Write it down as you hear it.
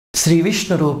శ్రీ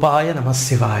విష్ణు రూపాయ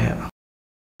నమశివాయ.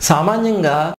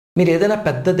 సామాన్యంగా మీరు ఏదైనా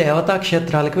పెద్ద దేవతా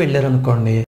క్షేత్రాలకు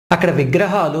వెళ్ళారనుకోండి, అక్కడ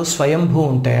విగ్రహాలు స్వయంభూ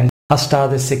ఉంటాయండి.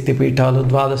 అష్టాదశ శక్తి పీఠాలు,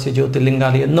 ద్వాదశ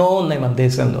జ్యోతిర్లింగాలు ఎన్నో ఉన్నాయి మన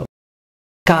దేశంలో.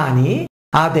 కానీ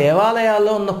ఆ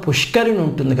దేవాలయాల్లో ఉన్న పుష్కరిణి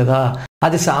ఉంటుంది కదా,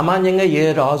 అది సామాన్యంగా ఏ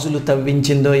రాజులు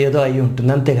తవ్వించిందో ఏదో అయి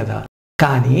ఉంటుంది, అంతే కదా.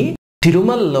 కానీ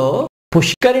తిరుమలలో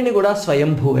పుష్కరిణి కూడా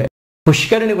స్వయంభూవే.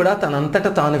 పుష్కరిణి కూడా తనంతట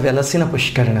తాను వెలసిన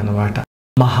పుష్కరిణి అనమాట.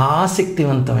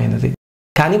 మహాశక్తివంతమైనది.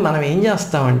 కానీ మనం ఏం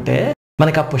చేస్తామంటే,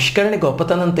 మనకు ఆ పుష్కరిణి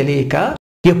గొప్పతనం తెలియక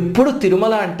ఎప్పుడు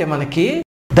తిరుమల అంటే మనకి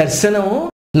దర్శనము,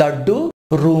 లడ్డు,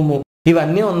 రూము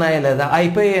ఇవన్నీ ఉన్నాయా లేదా,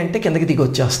 అయిపోయాయి అంటే కిందకి దిగి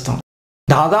వచ్చేస్తాం.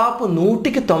 దాదాపు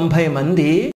 190 మంది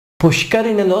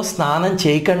పుష్కరిణిలో స్నానం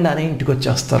చేయకుండానే ఇంటికి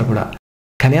వచ్చేస్తారు కూడా.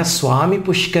 కానీ ఆ స్వామి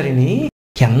పుష్కరిణి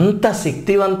ఎంత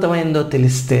శక్తివంతమైందో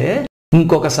తెలిస్తే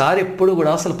ఇంకొకసారి ఎప్పుడు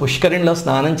కూడా అసలు పుష్కరిణిలో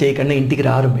స్నానం చేయకుండా ఇంటికి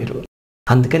రారు మీరు.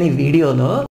 అందుకని ఈ వీడియోలో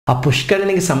ఆ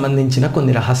పుష్కరిణికి సంబంధించిన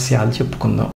కొన్ని రహస్యాలు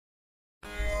చెప్పుకుందాం.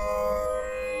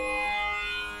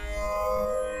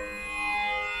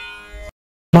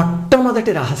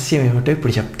 మొట్టమొదటి రహస్యం ఏమిటో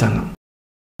ఇప్పుడు చెప్తాను.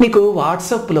 మీకు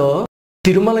వాట్సాప్లో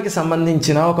తిరుమలకి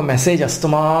సంబంధించిన ఒక మెసేజ్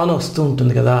అస్తమానం వస్తూ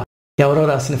ఉంటుంది కదా, ఎవరో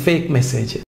రాసిన ఫేక్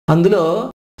మెసేజ్. అందులో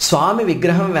స్వామి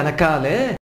విగ్రహం వెనకాలే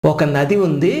ఒక నది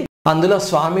ఉంది, అందులో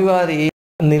స్వామివారి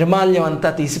నిర్మాల్యం అంతా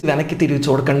తీసి వెనక్కి తిరిగి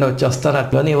చూడకుండా వచ్చేస్తారు.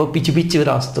 అట్లని ఏవో పిచ్చి పిచ్చి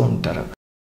రాస్తూ ఉంటారు.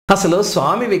 అసలు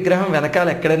స్వామి విగ్రహం వెనకాల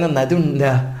ఎక్కడైనా నది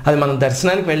ఉందా? అది మనం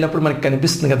దర్శనానికి వెళ్ళినప్పుడు మనకి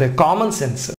కనిపిస్తుంది కదా, కామన్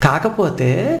సెన్స్.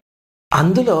 కాకపోతే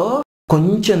అందులో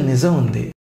కొంచెం నిజం ఉంది.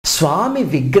 స్వామి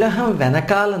విగ్రహం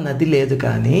వెనకాల నది లేదు,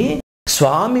 కానీ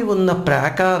స్వామి ఉన్న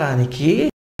ప్రాకారానికి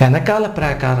వెనకాల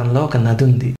ప్రాకారంలో ఒక నది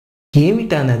ఉంది.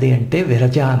 ఏమిటా నది అంటే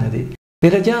విరజా నది.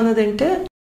 విరజా నది అంటే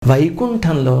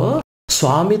వైకుంఠంలో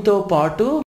స్వామితో పాటు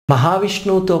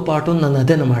మహావిష్ణువుతో పాటు ఉన్న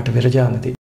నది అన్నమాట విరజా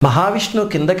నది. మహావిష్ణువు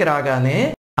కిందకి రాగానే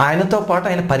ఆయనతో పాటు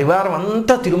ఆయన పరివారం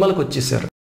అంతా తిరుమలకు వచ్చేసారు.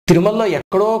 తిరుమలలో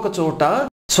ఎక్కడో ఒక చోట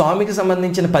స్వామికి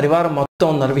సంబంధించిన పరివారం మొత్తం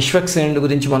ఉన్నారు. విశ్వక్సేనుడి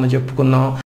గురించి మనం చెప్పుకున్నాం,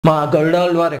 మా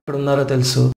గరుడాళ్ళ వారు ఎక్కడున్నారో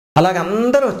తెలుసు. అలాగ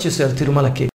అందరూ వచ్చేసారు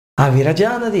తిరుమలకి. ఆ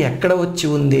విరజా నది ఎక్కడ వచ్చి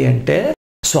ఉంది అంటే,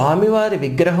 స్వామివారి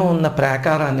విగ్రహం ఉన్న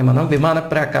ప్రాకారాన్ని మనం విమాన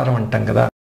ప్రాకారం అంటాం కదా,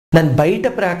 దాని బయట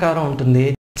ప్రాకారం ఉంటుంది,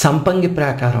 సంపంగి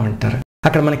ప్రాకారం అంటారు.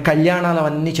 అక్కడ మనకి కళ్యాణాలు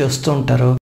అవన్నీ చేస్తూ ఉంటారు.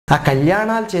 ఆ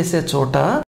కళ్యాణాలు చేసే చోట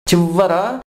చివర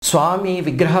స్వామి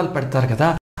విగ్రహాలు పెడతారు కదా,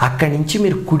 అక్కడి నుంచి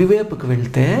మీరు కుడివైపుకి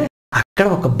వెళ్తే అక్కడ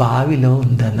ఒక బావిలో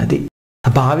ఉంది అన్నది. ఆ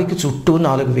బావికి చుట్టూ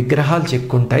 4 విగ్రహాలు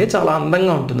చెక్కుంటాయి. చాలా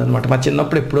అందంగా ఉంటుంది అనమాట. మా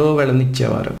చిన్నప్పుడు ఎప్పుడో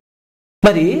వెళ్ళనిచ్చేవారు.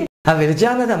 మరి ఆ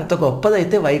విరజా నది అంత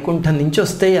గొప్పదైతే వైకుంఠం నుంచి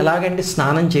వస్తే ఎలాగంటే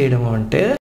స్నానం చేయడం అంటే,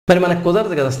 మరి మనకు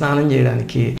కుదరదు కదా స్నానం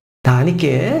చేయడానికి.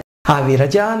 దానికే ఆ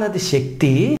విరజా నది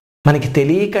శక్తి మనకి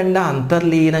తెలియకుండా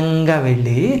అంతర్లీనంగా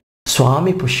వెళ్ళి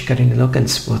స్వామి పుష్కరిణిలో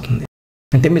కలిసిపోతుంది.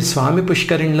 అంటే మీరు స్వామి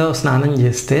పుష్కరిణిలో స్నానం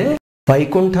చేస్తే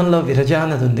వైకుంఠంలో విరజా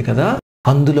నది ఉంది కదా,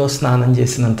 అందులో స్నానం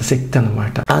చేసినంత శక్తి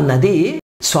అన్నమాట. ఆ నది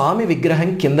స్వామి విగ్రహం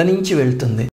కింద నుంచి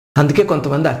వెళ్తుంది. అందుకే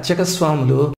కొంతమంది అర్చక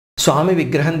స్వాములు స్వామి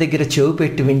విగ్రహం దగ్గర చెవు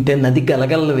పెట్టి వింటే నది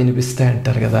గలగలలు వినిపిస్తాయి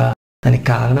అంటారు కదా, దానికి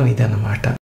కారణం ఇదన్నమాట.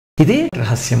 ఇది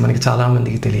రహస్యం, మనకి చాలా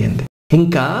మందికి తెలియంది.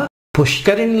 ఇంకా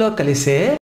పుష్కరిణిలో కలిసే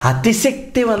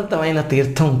అతిశక్తివంతమైన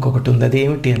తీర్థం ఇంకొకటి ఉంది.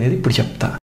 అదేమిటి అనేది ఇప్పుడు చెప్తా.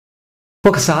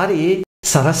 ఒకసారి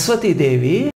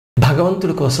సరస్వతీదేవి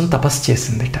భగవంతుడి కోసం తపస్సు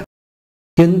చేసిందిట.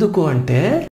 ఎందుకు అంటే,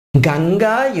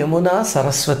 గంగా, యమున,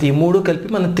 సరస్వతి 3 కలిపి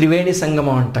మనం త్రివేణి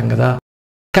సంగమం అంటాం కదా.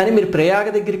 కానీ మీరు ప్రయాగ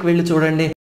దగ్గరికి వెళ్ళి చూడండి,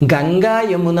 గంగా,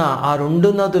 యమున ఆ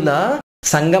 2 నదుల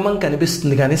సంగమం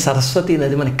కనిపిస్తుంది, కానీ సరస్వతీ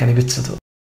నది మనకి కనిపించదు.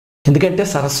 ఎందుకంటే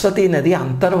సరస్వతీ నది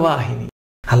అంతర్వాహిని.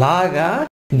 అలాగా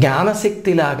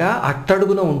జ్ఞానశక్తిలాగా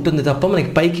అట్టడుగున ఉంటుంది తప్ప మనకి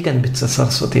పైకి కనిపించదు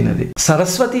సరస్వతీ నది.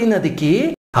 సరస్వతీ నదికి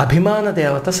అభిమాన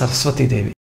దేవత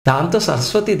సరస్వతీదేవి. దాంతో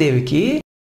సరస్వతీదేవికి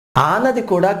ఆ నది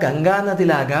కూడా గంగా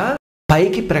నదిలాగా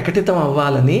పైకి ప్రకటితం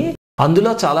అవ్వాలని,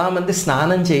 అందులో చాలా మంది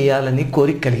స్నానం చేయాలని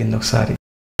కోరిక కలిగింది. ఒకసారి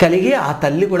కలిగి ఆ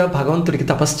తల్లి కూడా భగవంతుడికి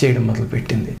తపస్సు చేయడం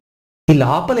మొదలుపెట్టింది. ఈ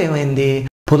లోపల ఏమైంది,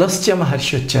 పులస్త్య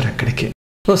మహర్షి వచ్చారు అక్కడికి.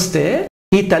 వస్తే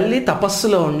ఈ తల్లి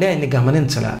తపస్సులో ఉండి ఆయన్ని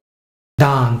గమనించలా.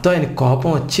 దాంతో ఆయన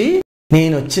కోపం వచ్చి,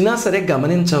 నేను వచ్చినా సరే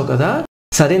గమనించవు కదా,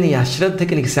 సరే నీ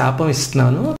అశ్రద్ధకి నీకు శాపం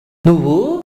ఇస్తున్నాను, నువ్వు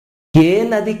ఏ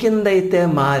నది కిందైతే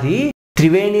మారి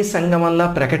త్రివేణి సంగమంలా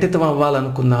ప్రకటితం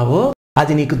అవ్వాలనుకున్నావో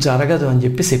అది నీకు జరగదు అని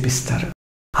చెప్పి శపిస్తారు.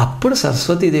 అప్పుడు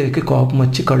సరస్వతీదేవికి కోపం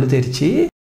వచ్చి కళ్ళు తెరిచి,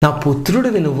 నా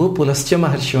పుత్రుడివి నువ్వు, పులస్త్య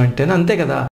మహర్షి అంటే అంతే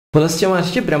కదా, పులస్త్య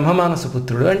మహర్షి బ్రహ్మమానస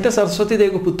పుత్రుడు అంటే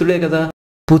సరస్వతీదేవికి పుత్రుడే కదా,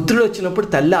 పుత్రుడు వచ్చినప్పుడు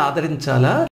తల్లి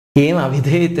ఆదరించాలా, ఏం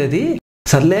అవిధేయతది,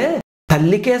 సర్లే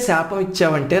తల్లికే శాపం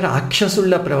ఇచ్చావంటే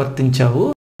రాక్షసుల్లా ప్రవర్తించావు,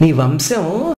 నీ వంశం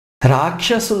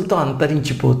రాక్షసులతో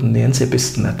అంతరించిపోతుంది అని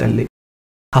శపిస్తుంది ఆ తల్లి.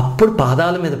 అప్పుడు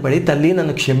పాదాల మీద పడి, తల్లి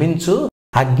నన్ను క్షమించు,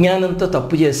 అజ్ఞానంతో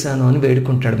తప్పు చేశాను అని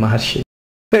వేడుకుంటాడు మహర్షి.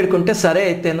 వేడుకుంటే సరే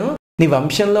అయితేను నీ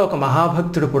వంశంలో ఒక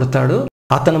మహాభక్తుడు పుడతాడు,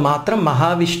 అతను మాత్రం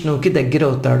మహావిష్ణువుకి దగ్గర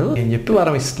అవుతాడు అని చెప్పి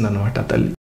వరం ఇస్తుంది అనమాట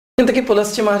తల్లి. ఇంతకీ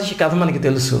పులస్త్య మహర్షి కథ మనకి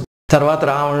తెలుసు. తర్వాత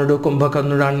రావణుడు,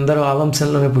 కుంభకర్ణుడు అందరూ ఆ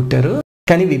వంశంలోనే పుట్టారు,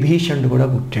 కానీ విభీషణుడు కూడా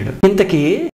పుట్టాడు. ఇంతకీ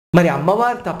మరి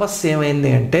అమ్మవారి తపస్సు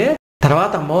ఏమైంది అంటే,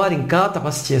 తర్వాత అమ్మవారు ఇంకా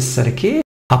తపస్సు చేసేసరికి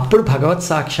అప్పుడు భగవత్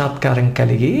సాక్షాత్కారం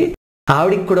కలిగి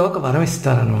ఆవిడికి కూడా ఒక వరం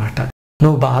ఇస్తారనమాట.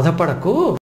 నువ్వు బాధపడకు,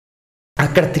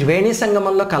 అక్కడ త్రివేణి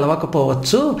సంగమంలో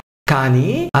కలవకపోవచ్చు, కానీ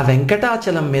ఆ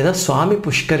వెంకటాచలం మీద స్వామి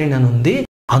పుష్కరిణి ఉంది,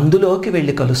 అందులోకి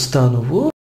వెళ్ళి కలుస్తావు నువ్వు,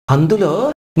 అందులో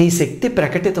నీ శక్తి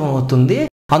ప్రకటితం అవుతుంది,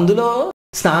 అందులో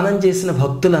స్నానం చేసిన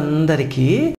భక్తులందరికీ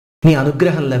నీ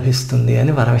అనుగ్రహం లభిస్తుంది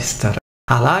అని వరం ఇస్తారు.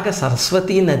 అలాగ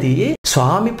సరస్వతీ నది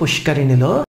స్వామి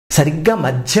పుష్కరిణిలో సరిగ్గా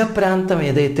మధ్య ప్రాంతం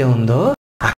ఏదైతే ఉందో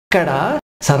అక్కడ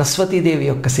సరస్వతీదేవి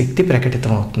యొక్క శక్తి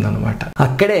ప్రకటితం అవుతుంది అనమాట.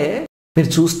 అక్కడే మీరు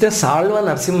చూస్తే సాళ్వ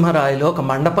నరసింహరాయలో ఒక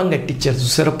మండపం కట్టించారు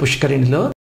చూసారా పుష్కరిణిలో,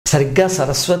 సరిగ్గా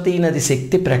సరస్వతీ నది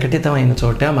శక్తి ప్రకటితమైన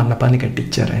చోట ఆ మండపాన్ని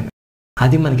కట్టించారు ఆయన.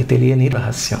 అది మనకి తెలియని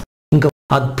రహస్యం. ఇంకా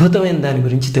అద్భుతమైన దాని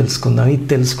గురించి తెలుసుకుందాం. ఇది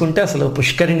తెలుసుకుంటే అసలు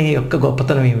పుష్కరిణి యొక్క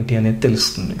గొప్పతనం ఏమిటి అనేది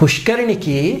తెలుస్తుంది.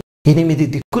 పుష్కరిణికి 8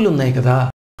 దిక్కులు ఉన్నాయి కదా,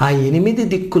 ఆ 8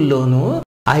 దిక్కుల్లోనూ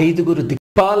 5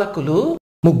 దిక్పాలకులు,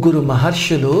 3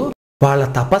 మహర్షులు వాళ్ళ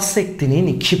తపశ్శక్తిని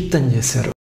నిక్షిప్తం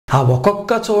చేశారు. ఆ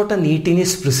ఒక్కొక్క చోట నీటిని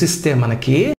స్పృశిస్తే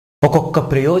మనకి ఒక్కొక్క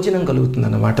ప్రయోజనం కలుగుతుంది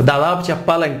అనమాట. దాదాపు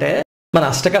చెప్పాలంటే మన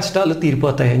అష్టకష్టాలు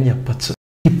తీరిపోతాయని చెప్పచ్చు.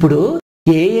 ఇప్పుడు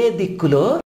ఏ ఏ దిక్కులో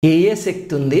ఏ ఏ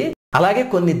శక్తి ఉంది, అలాగే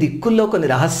కొన్ని దిక్కుల్లో కొన్ని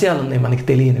రహస్యాలు ఉన్నాయి మనకి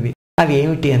తెలియనివి. అవి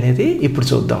ఏమిటి అనేది ఇప్పుడు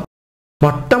చూద్దాం.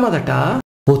 మొట్టమొదట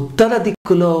ఉత్తర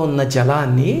దిక్కులో ఉన్న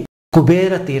జలాన్ని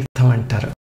కుబేర తీర్థం అంటారు.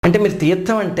 అంటే మీరు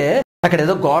తీర్థం అంటే అక్కడ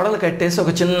ఏదో గోడలు కట్టేసి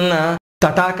ఒక చిన్న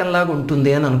తటాకంలాగా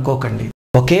ఉంటుంది అని అనుకోకండి.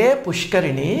 ఒకే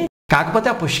పుష్కరిణి, కాకపోతే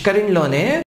ఆ పుష్కరిణిలోనే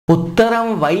ఉత్తరం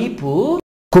వైపు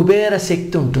కుబేర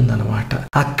శక్తి ఉంటుందన్నమాట.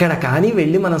 అక్కడ కానీ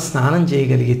వెళ్ళి మనం స్నానం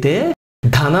చేయగలిగితే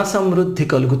ధన సమృద్ధి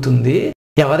కలుగుతుంది.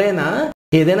 ఎవరైనా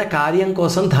ఏదైనా కార్యం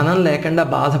కోసం ధనం లేకుండా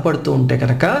బాధపడుతూ ఉంటే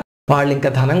కనుక వాళ్ళు ఇంకా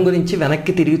ధనం గురించి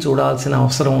వెనక్కి తిరిగి చూడాల్సిన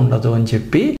అవసరం ఉండదు అని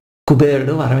చెప్పి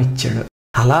కుబేరుడు వరం ఇచ్చాడు.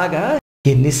 అలాగా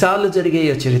ఎన్నిసార్లు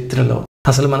జరిగాయో చరిత్రలో.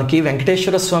 అసలు మనకి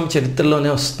వెంకటేశ్వర స్వామి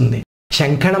చరిత్రలోనే వస్తుంది.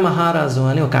 శంకణ మహారాజు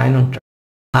అని ఒక ఆయన ఉంటాడు.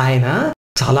 ఆయన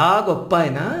చాలా గొప్ప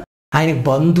ఆయన. ఆయన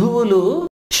బంధువులు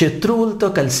శత్రువులతో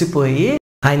కలిసిపోయి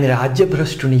ఆయన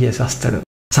రాజ్యభ్రష్టుని చేసేస్తాడు.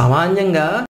 సామాన్యంగా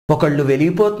ఒకళ్ళు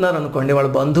వెలిగిపోతున్నారు అనుకోండి, వాళ్ళ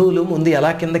బంధువులు ముందు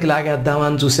ఎలా కిందకి లాగేద్దామా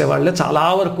అని చూసేవాళ్ళు చాలా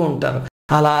వరకు ఉంటారు.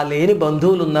 అలా లేని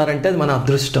బంధువులు ఉన్నారంటే అది మన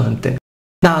అదృష్టం అంతే.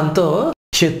 దాంతో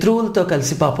శత్రువులతో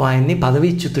కలిసి పాపం ఆయన్ని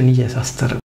పదవీచ్యుతుని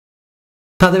చేసేస్తారు.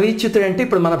 పదవీచ్యుతుడు అంటే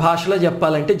ఇప్పుడు మన భాషలో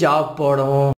చెప్పాలంటే జాబ్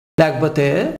పోవడము, లేకపోతే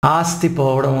ఆస్తి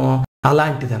పోవడము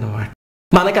అలాంటిది అనమాట.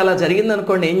 మనకు అలా జరిగింది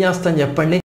అనుకోండి, ఏం చేస్తాం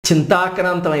చెప్పండి?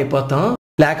 చింతాక్రాంతం అయిపోతాం,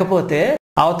 లేకపోతే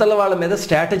అవతల వాళ్ళ మీద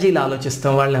స్ట్రాటజీలు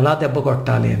ఆలోచిస్తాం, వాళ్ళని ఎలా దెబ్బ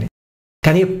కొట్టాలి అని.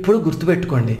 కానీ ఎప్పుడు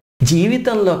గుర్తుపెట్టుకోండి,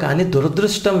 జీవితంలో కానీ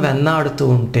దురదృష్టం వెన్నాడుతూ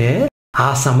ఉంటే ఆ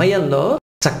సమయంలో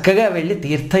చక్కగా వెళ్ళి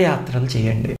తీర్థయాత్రలు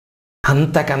చేయండి.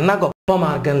 అంతకన్నా గొప్ప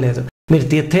మార్గం లేదు. మీరు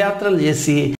తీర్థయాత్రలు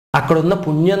చేసి అక్కడున్న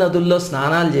పుణ్య నదుల్లో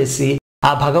స్నానాలు చేసి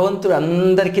ఆ భగవంతుడు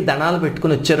అందరికీ దండాలు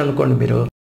పెట్టుకుని వచ్చారనుకోండి, మీరు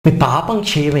మీ పాపం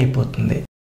క్షయమైపోతుంది.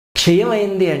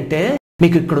 క్షయమైంది అంటే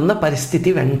మీకు ఇక్కడున్న పరిస్థితి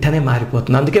వెంటనే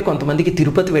మారిపోతుంది. అందుకే కొంతమందికి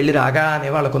తిరుపతి వెళ్ళి రాగానే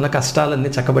వాళ్ళకున్న కష్టాలన్నీ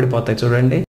చక్కబడిపోతాయి.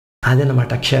 చూడండి,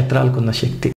 అదనమాట క్షేత్రాలకున్న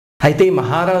శక్తి. అయితే ఈ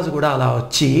మహారాజు కూడా అలా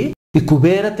వచ్చి ఈ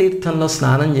కుబేర తీర్థంలో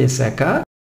స్నానం చేశాక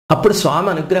అప్పుడు స్వామి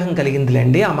అనుగ్రహం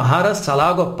కలిగిందిలేండి. ఆ మహారాజు చాలా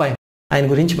గొప్ప ఆయన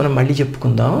గురించి మనం మళ్ళీ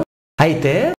చెప్పుకుందాం.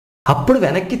 అయితే అప్పుడు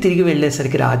వెనక్కి తిరిగి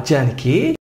వెళ్ళేసరికి రాజ్యానికి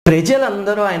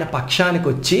ప్రజలందరూ ఆయన పక్షానికి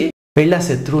వచ్చి వెళ్ళి ఆ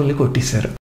శత్రువుల్ని కొట్టేశారు.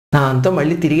 దాంతో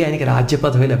మళ్ళీ తిరిగి ఆయనకి రాజ్య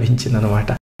పదవి లభించింది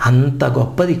అనమాట. అంత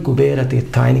గొప్పది కుబేర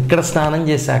తీర్థం. ఆయన ఇక్కడ స్నానం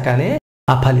చేశాకనే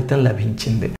ఆ ఫలితం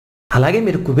లభించింది. అలాగే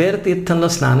మీరు కుబేర తీర్థంలో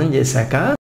స్నానం చేశాక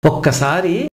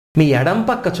ఒక్కసారి మీ ఎడం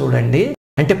పక్క చూడండి.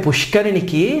 అంటే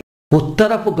పుష్కరిణికి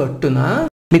ఉత్తరపు గట్టున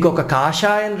మీకు ఒక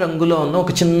కాషాయం రంగులో ఉన్న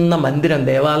ఒక చిన్న మందిరం,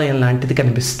 దేవాలయం లాంటిది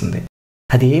కనిపిస్తుంది.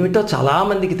 అది ఏమిటో చాలా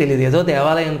మందికి తెలియదు, ఏదో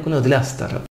దేవాలయం అనుకుని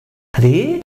వదిలేస్తారు. అది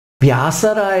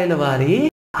వ్యాసరాయల వారి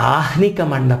ఆహ్నిక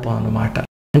మండపం అన్నమాట.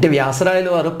 అంటే వ్యాసరాయల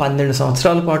వారు 12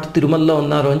 సంవత్సరాల పాటు తిరుమలలో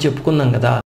ఉన్నారు అని చెప్పుకున్నాం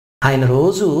కదా. ఆయన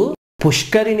రోజు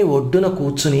పుష్కరిణి ఒడ్డున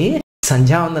కూర్చుని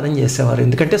సంధ్యావందనం చేసేవారు.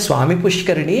 ఎందుకంటే స్వామి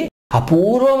పుష్కరిణి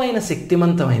అపూర్వమైన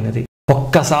శక్తివంతమైనది.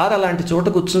 ఒక్కసారి అలాంటి చోట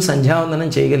కూర్చుని సంధ్యావందనం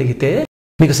చేయగలిగితే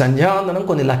మీకు సంధ్యావందనం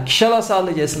కొన్ని లక్షల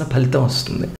సార్లు చేసిన ఫలితం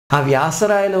వస్తుంది. ఆ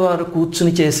వ్యాసరాయల వారు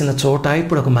కూర్చుని చేసిన చోట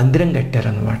ఇప్పుడు ఒక మందిరం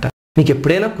కట్టారనమాట. మీకు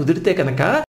ఎప్పుడైనా కుదిరితే కనుక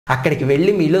అక్కడికి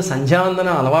వెళ్ళి మీలో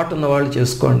సంధ్యావందనం అలవాటు ఉన్న వాళ్ళు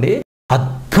చేసుకోండి.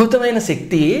 అద్భుతమైన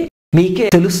శక్తి మీకే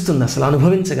తెలుస్తుంది, అసలు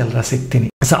అనుభవించగలరు ఆ శక్తిని.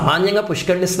 సామాన్యంగా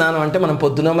పుష్కరిణి స్నానం అంటే మనం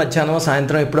పొద్దున మధ్యాహ్నం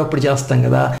సాయంత్రం ఎప్పుడప్పుడు చేస్తాం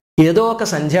కదా. ఏదో ఒక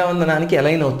సంధ్యావందనానికి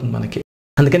ఎలైన్ అవుతుంది మనకి.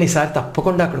 అందుకని ఈసారి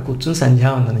తప్పకుండా అక్కడ కూర్చుని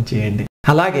సంధ్యావందనం చేయండి.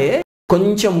 అలాగే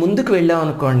కొంచెం ముందుకు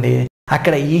వెళ్ళామనుకోండి,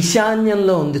 అక్కడ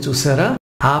ఈశాన్యంలో ఉంది చూసారా,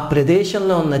 ఆ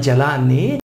ప్రదేశంలో ఉన్న జలాన్ని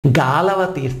గాలవ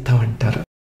తీర్థం అంటారు.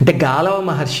 అంటే గాలవ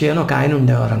మహర్షి అని ఒక ఆయన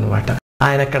ఉండేవారు అనమాట.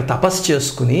 ఆయన అక్కడ తపస్సు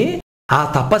చేసుకుని ఆ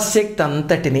తపశ్శక్తి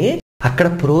అంతటిని అక్కడ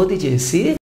ప్రోధి చేసి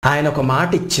ఆయన ఒక మాట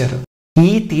ఇచ్చారు.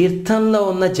 ఈ తీర్థంలో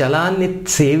ఉన్న జలాన్ని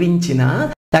సేవించినా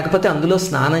లేకపోతే అందులో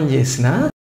స్నానం చేసినా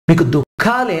మీకు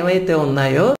దుఃఖాలు ఏమైతే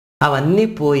ఉన్నాయో అవన్నీ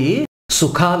పోయి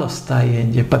సుఖాలు వస్తాయి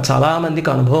అని చెప్పి చాలా మందికి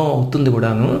అనుభవం అవుతుంది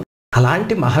కూడాను.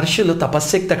 అలాంటి మహర్షులు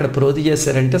తపశ్శక్తి అక్కడ ప్రోధి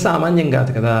చేశారంటే సామాన్యం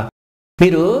కాదు కదా.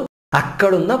 మీరు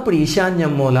అక్కడున్నప్పుడు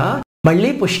ఈశాన్యం మూల మళ్ళీ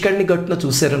పుష్కరిణి గట్టును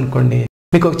చూశారనుకోండి,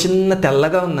 మీకు ఒక చిన్న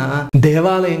తెల్లగా ఉన్న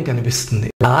దేవాలయం కనిపిస్తుంది.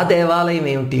 ఆ దేవాలయం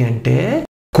ఏమిటి అంటే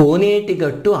కోనేటి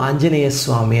గట్టు ఆంజనేయ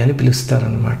స్వామి అని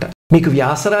పిలుస్తారనమాట. మీకు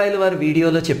వ్యాసరాయల వారి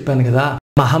వీడియోలో చెప్పాను కదా,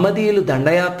 మహమ్మదీయులు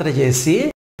దండయాత్ర చేసి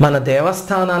మన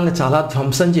దేవస్థానాలను చాలా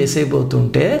ధ్వంసం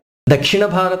చేసేయబోతుంటే దక్షిణ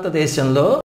భారతదేశంలో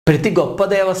ప్రతి గొప్ప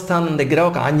దేవస్థానం దగ్గర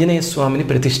ఒక ఆంజనేయ స్వామిని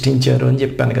ప్రతిష్ఠించారు అని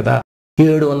చెప్పాను కదా.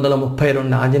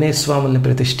 732 ఆంజనేయ స్వాముల్ని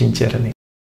ప్రతిష్ఠించారని.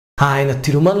 ఆయన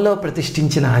తిరుమలలో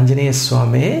ప్రతిష్ఠించిన ఆంజనేయ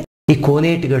స్వామే ఈ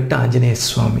కోనేటిగట్టు ఆంజనేయ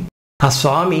స్వామి. ఆ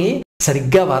స్వామి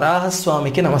సరిగ్గా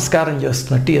వరాహస్వామికి నమస్కారం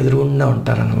చేస్తున్నట్టు ఎదురుగుండా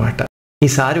ఉంటారనమాట.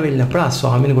 ఈసారి వెళ్ళినప్పుడు ఆ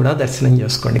స్వామిని కూడా దర్శనం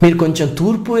చేసుకోండి. మీరు కొంచెం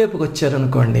తూర్పు వైపుకి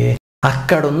వచ్చారనుకోండి,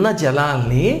 అక్కడున్న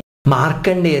జలాల్ని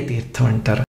మార్కండేయ తీర్థం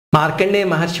అంటారు. మార్కండేయ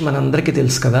మహర్షి మనందరికీ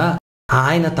తెలుసు కదా,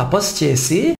 ఆయన తపస్సు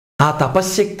చేసి ఆ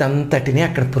తపశ్శక్తి అంతటిని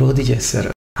అక్కడ ప్రోధి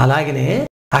చేశారు. అలాగనే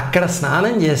అక్కడ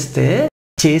స్నానం చేస్తే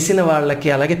చేసిన వాళ్ళకి,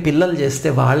 అలాగే పిల్లలు చేస్తే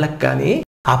వాళ్ళకి కానీ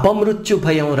అపమృత్యు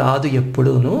భయం రాదు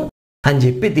ఎప్పుడూను అని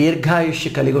చెప్పి దీర్ఘాయుష్య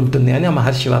కలిగి ఉంటుంది అని ఆ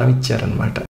మహర్షి వరం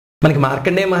ఇచ్చారనమాట. మనకి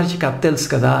మార్కండేయ మహర్షి కథ తెలుసు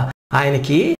కదా.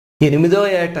 ఆయనకి 8వ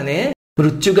ఏటనే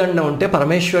మృత్యుగండం ఉంటే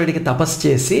పరమేశ్వరుడికి తపస్సు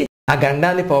చేసి ఆ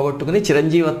గండాన్ని పోగొట్టుకుని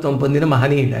చిరంజీవత్వం పొందిన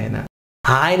మహనీయుడు ఆయన.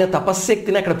 ఆయన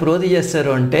తపశ్శక్తిని అక్కడ ప్రోధి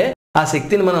చేశారు అంటే ఆ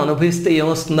శక్తిని మనం అనుభవిస్తే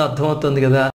ఏమొస్తుందో అర్థమవుతుంది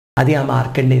కదా. అది ఆ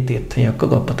మార్కండేయ తీర్థం యొక్క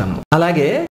గొప్పతనం. అలాగే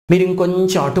మీరు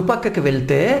ఇంకొంచెం అటుపక్కకి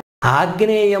వెళ్తే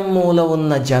ఆగ్నేయం మూల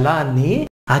ఉన్న జలాన్ని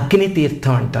అగ్ని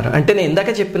తీర్థం అంటారు. అంటే నేను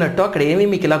ఇందాక చెప్పినట్టు అక్కడ ఏమీ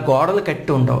మీకు ఇలా గోడలు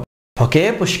కట్టి ఉండవు, ఒకే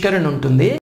పుష్కరిణి ఉంటుంది,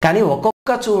 కానీ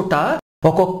ఒక్కొక్క చోట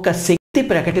ఒక్కొక్క శక్తి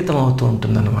ప్రకటితం అవుతూ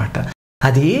ఉంటుందన్నమాట.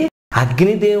 అది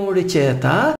అగ్నిదేవుడి చేత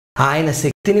ఆయన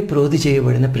శక్తిని ప్రోధి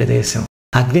చేయబడిన ప్రదేశం.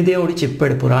 అగ్నిదేవుడు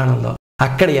చెప్పాడు పురాణంలో,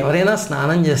 అక్కడ ఎవరైనా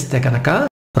స్నానం చేస్తే కనుక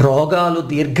రోగాలు,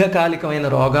 దీర్ఘకాలికమైన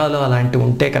రోగాలు అలాంటివి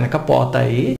ఉంటే కనుక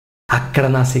పోతాయి, అక్కడ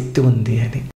నా శక్తి ఉంది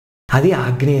అని. అది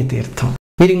ఆగ్నేయ తీర్థం.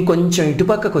 మీరు ఇంకొంచెం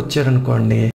ఇటుపక్కకు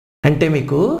వచ్చారనుకోండి, అంటే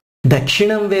మీకు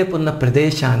దక్షిణం వైపు ఉన్న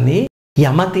ప్రదేశాన్ని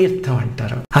యమతీర్థం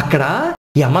అంటారు. అక్కడ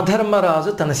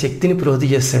యమధర్మరాజు తన శక్తిని ప్రోధి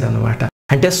చేశాడు అనమాట.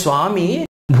 అంటే స్వామి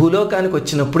భూలోకానికి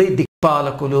వచ్చినప్పుడు ఈ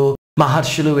దిక్పాలకులు,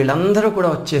 మహర్షులు వీళ్ళందరూ కూడా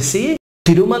వచ్చేసి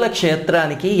తిరుమల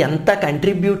క్షేత్రానికి ఎంత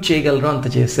కంట్రిబ్యూట్ చేయగలరో అంత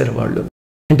చేశారు వాళ్ళు.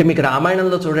 అంటే మీకు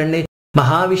రామాయణంలో చూడండి,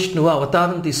 మహావిష్ణువు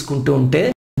అవతారం తీసుకుంటూ ఉంటే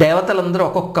దేవతలందరూ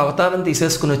ఒక్కొక్క అవతారం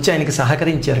తీసేసుకుని వచ్చి ఆయనకి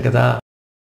సహకరించారు కదా.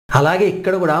 అలాగే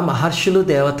ఇక్కడ కూడా మహర్షులు,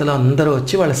 దేవతలు అందరూ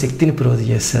వచ్చి వాళ్ళ శక్తిని ప్రోధి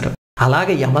చేశారు.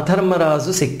 అలాగే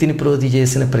యమధర్మరాజు శక్తిని ప్రోధి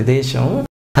చేసిన ప్రదేశం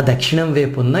ఆ దక్షిణం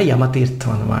వైపు ఉన్న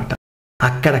యమతీర్థం అనమాట.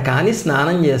 అక్కడ కానీ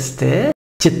స్నానం చేస్తే,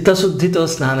 చిత్తశుద్ధితో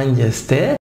స్నానం చేస్తే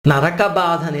నరక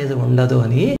బాధ అనేది ఉండదు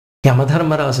అని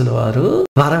యమధర్మరాజుల వారు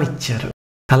వరం ఇచ్చారు.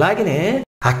 అలాగనే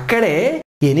అక్కడే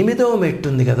 8వ మెట్టు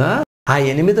ఉంది కదా, ఆ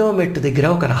 8వ మెట్టు దగ్గర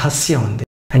ఒక రహస్యం ఉంది.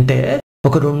 అంటే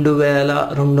ఒక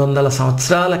 2200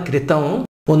 సంవత్సరాల క్రితం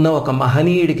ఉన్న ఒక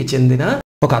మహనీయుడికి చెందిన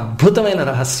ఒక అద్భుతమైన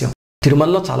రహస్యం.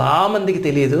 తిరుమలలో చాలా మందికి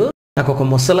తెలియదు. నాకు ఒక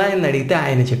ముసలాయన్ని అడిగితే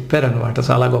ఆయన చెప్పారనమాట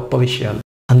చాలా గొప్ప విషయాలు.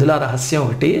 అందులో ఆ రహస్యం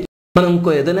ఒకటి. మనం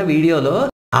ఇంకో ఏదైనా వీడియోలో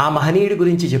ఆ మహనీయుడి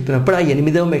గురించి చెప్పినప్పుడు ఆ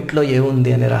 8వ మెట్లో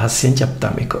ఏముంది అనే రహస్యం చెప్తా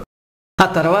మీకు. ఆ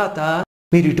తర్వాత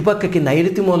మీరు ఇటుపక్కకి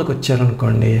నైరుతి మూలకు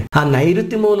వచ్చారనుకోండి, ఆ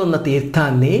నైరుతి మూల ఉన్న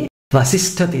తీర్థాన్ని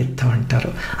వశిష్ఠ తీర్థం అంటారు.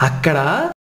 అక్కడ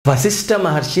వశిష్ఠ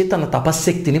మహర్షి తన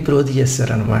తపశ్శక్తిని ప్రోధి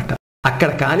చేశారనమాట.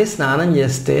 అక్కడ కానీ స్నానం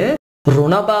చేస్తే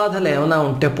రుణ బాధలు ఏమైనా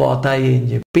ఉంటే పోతాయి అని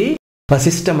చెప్పి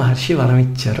వశిష్ఠ మహర్షి వరం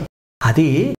ఇచ్చారు. అది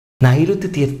నైరుతి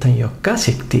తీర్థం యొక్క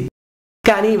శక్తి.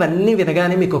 కానీ ఇవన్నీ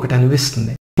వినగానే మీకు ఒకటి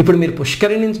అనిపిస్తుంది. ఇప్పుడు మీరు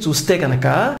పుష్కరిణిని చూస్తే కనుక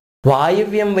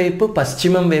వాయువ్యం వైపు,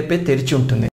 పశ్చిమం వైపే తెరిచి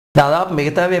ఉంటుంది. దాదాపు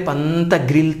మిగతా వైపు అంతా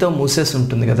గ్రిల్తో మూసేసి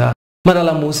ఉంటుంది కదా. మరి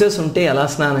అలా మూసేసి ఉంటే ఎలా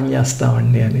స్నానం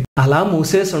చేస్తామండి అని. అలా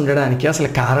మూసేసి ఉండడానికి అసలు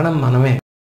కారణం మనమే.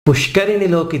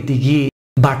 పుష్కరిణిలోకి దిగి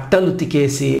బట్టలు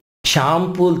ఉతికేసి,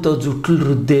 షాంపూలతో జుట్లు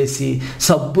రుద్దేసి,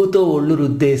 సబ్బుతో ఒళ్ళు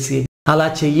రుద్దేసి అలా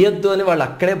చెయ్యొద్దు అని వాళ్ళు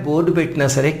అక్కడే బోర్డు పెట్టినా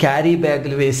సరే క్యారీ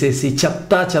బ్యాగులు వేసేసి,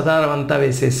 చెత్తా చెదారం అంతా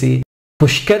వేసేసి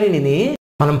పుష్కరిణిని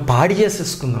మనం పాడి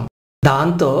చేసేసుకున్నాం.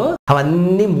 దాంతో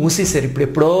అవన్నీ మూసేశారు. ఇప్పుడు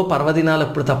ఎప్పుడో పర్వదినాలు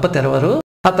అప్పుడు తప్ప తెరవరు.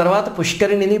 ఆ తర్వాత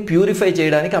పుష్కరిణిని ప్యూరిఫై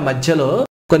చేయడానికి ఆ మధ్యలో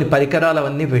కొన్ని పరికరాలు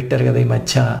అవన్నీ పెట్టారు కదా ఈ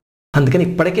మధ్య. అందుకని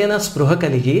ఇప్పటికైనా స్పృహ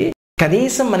కలిగి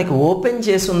కనీసం మనకి ఓపెన్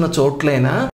చేసి ఉన్న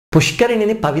చోట్లైనా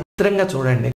పుష్కరిణిని పవిత్రంగా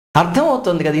చూడండి.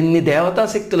 అర్థమవుతుంది కదా ఇన్ని దేవతా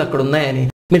శక్తులు అక్కడ ఉన్నాయని.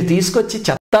 మీరు తీసుకొచ్చి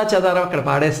చెత్తా చెదారం అక్కడ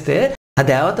పాడేస్తే ఆ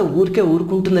దేవత ఊరికే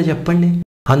ఊరుకుంటుందో చెప్పండి.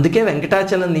 అందుకే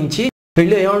వెంకటాచలం నుంచి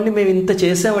వెళ్ళి ఏమండి మేము ఇంత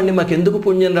చేసామండి మాకు ఎందుకు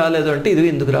పుణ్యం రాలేదు అంటే ఇది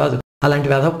ఎందుకు రాదు. అలాంటి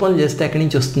వెధప్పలు చేస్తే ఎక్కడి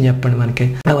నుంచి వస్తుంది చెప్పండి మనకి.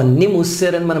 అవన్నీ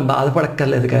మూసారని మనం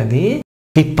బాధపడక్కర్లేదు. కానీ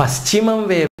ఈ పశ్చిమం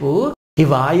వైపు ఈ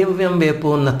వాయవ్యం వైపు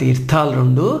ఉన్న తీర్థాలు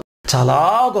రెండు చాలా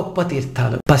గొప్ప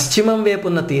తీర్థాలు. పశ్చిమం వైపు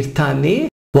ఉన్న తీర్థాన్ని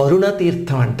వరుణ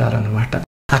తీర్థం అంటారు అనమాట.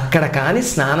 అక్కడ కాని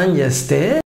స్నానం చేస్తే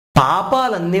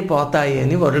పాపాలన్నీ పోతాయి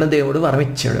అని వరుణదేవుడు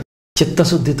వరమిచ్చాడు.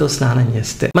 చిత్తశుద్ధితో స్నానం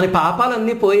చేస్తే మన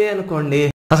పాపాలన్నీ పోయాయి అనుకోండి,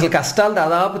 అసలు కష్టాలు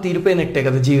దాదాపు తీరిపోయినట్టే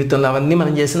కదా జీవితంలో. అవన్నీ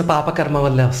మనం చేసిన పాపకర్మ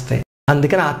వల్లే వస్తాయి.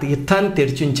 అందుకని ఆ తీర్థాన్ని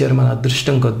తెరిచుంచారు మన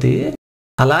అదృష్టం కొద్దీ.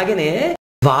 అలాగనే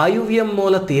వాయువ్యం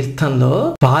మూల తీర్థంలో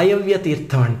వాయవ్య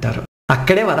తీర్థం అంటారు.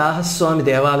 అక్కడే వరాహస్వామి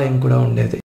దేవాలయం కూడా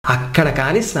ఉండేది. అక్కడ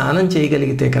కాని స్నానం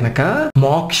చేయగలిగితే కనుక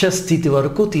మోక్ష స్థితి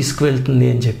వరకు తీసుకువెళ్తుంది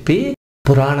అని చెప్పి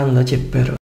పురాణంలో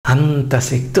చెప్పారు. అంత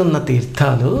శక్తి ఉన్న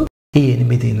తీర్థాలు ఈ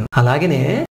 8. అలాగనే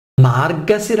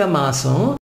మార్గశిర మాసం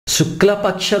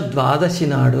శుక్లపక్ష ద్వాదశి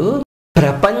నాడు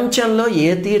ప్రపంచంలో ఏ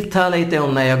తీర్థాలైతే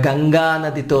ఉన్నాయో గంగా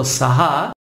నదితో సహా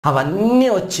అవన్నీ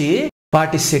వచ్చి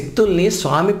వాటి శక్తుల్ని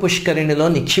స్వామి పుష్కరిణిలో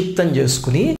నిక్షిప్తం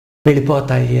చేసుకుని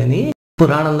వెళ్ళిపోతాయి అని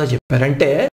పురాణంలో చెప్పారు.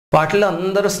 అంటే వాటిలో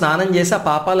అందరూ స్నానం చేసి ఆ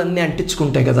పాపాలన్నీ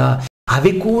అంటించుకుంటాయి కదా,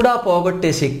 అవి కూడా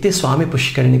పోగొట్టే శక్తి స్వామి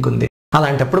పుష్కరిణికి ఉంది.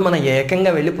 అలాంటప్పుడు మనం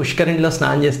ఏకంగా వెళ్ళి పుష్కరిణిలో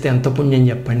స్నానం చేస్తే ఎంత పుణ్యం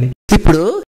చెప్పండి. ఇప్పుడు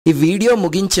ఈ వీడియో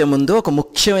ముగించే ముందు ఒక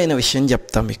ముఖ్యమైన విషయం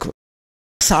చెప్తాం మీకు.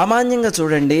 సామాన్యంగా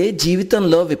చూడండి,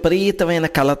 జీవితంలో విపరీతమైన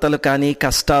కలతలు కానీ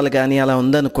కష్టాలు కానీ అలా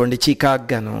ఉందనుకోండి,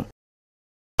 చికాగ్గాను,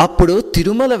 అప్పుడు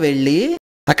తిరుమల వెళ్ళి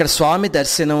అక్కడ స్వామి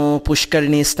దర్శనం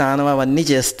పుష్కరిణి స్నానం అవన్నీ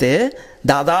చేస్తే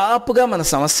దాదాపుగా మన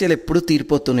సమస్యలు ఎప్పుడూ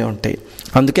తీరిపోతూనే ఉంటాయి.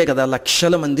 అందుకే కదా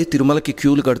లక్షల మంది తిరుమలకి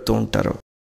క్యూలు కడుతూ ఉంటారు.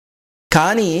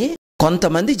 కానీ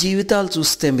కొంతమంది జీవితాలు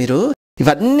చూస్తే మీరు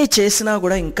ఇవన్నీ చేసినా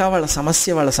కూడా ఇంకా వాళ్ళ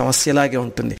సమస్యలాగే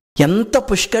ఉంటుంది. ఎంత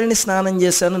పుష్కరిణి స్నానం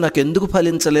చేశానో నాకు ఎందుకు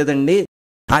ఫలించలేదండి,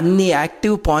 అన్ని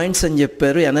యాక్టివ్ పాయింట్స్ అని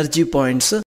చెప్పారు, ఎనర్జీ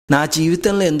పాయింట్స్, నా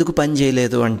జీవితంలో ఎందుకు పని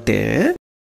చేయలేదు అంటే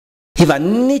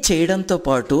ఇవన్నీ చేయడంతో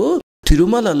పాటు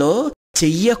తిరుమలలో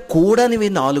చెయ్యకూడనివి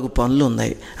 4 పనులు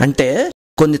ఉన్నాయి. అంటే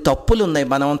కొన్ని తప్పులు ఉన్నాయి,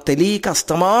 మనం తెలియక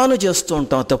అస్తమాను చేస్తూ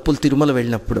ఉంటాం తప్పులు తిరుమల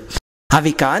వెళ్ళినప్పుడు.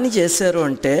 అవి కాని చేశారు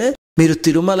అంటే మీరు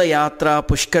తిరుమల యాత్ర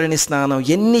పుష్కరిణి స్నానం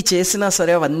ఎన్ని చేసినా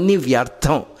సరే అవన్నీ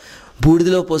వ్యర్థం,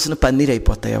 బూడిదలో పోసిన పన్నీర్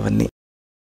అయిపోతాయి అవన్నీ.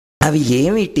 అవి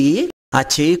ఏమిటి, ఆ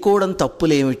చేయకూడని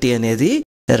తప్పులు ఏమిటి అనేది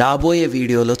రాబోయే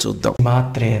వీడియోలో చూద్దాం.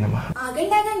 మాత్రే నమః.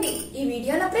 ఆగండి, ఈ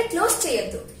వీడియోని అప్పుడే క్లోజ్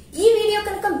చేయొద్దు. ఈ వీడియో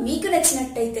కనుక మీకు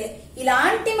నచ్చినట్టయితే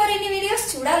ఇలాంటి మరిన్ని వీడియోస్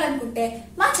చూడాలనుకుంటే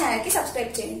మా ఛానల్ కి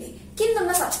సబ్స్క్రైబ్ చేయండి. కింద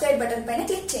ఉన్న సబ్స్క్రైబ్ బటన్ పైన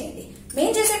క్లిక్ చేయండి.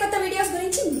 మేము చేసే కొత్త వీడియోస్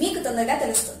గురించి మీకు తొందరగా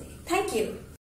తెలుస్తుంది. Thank you.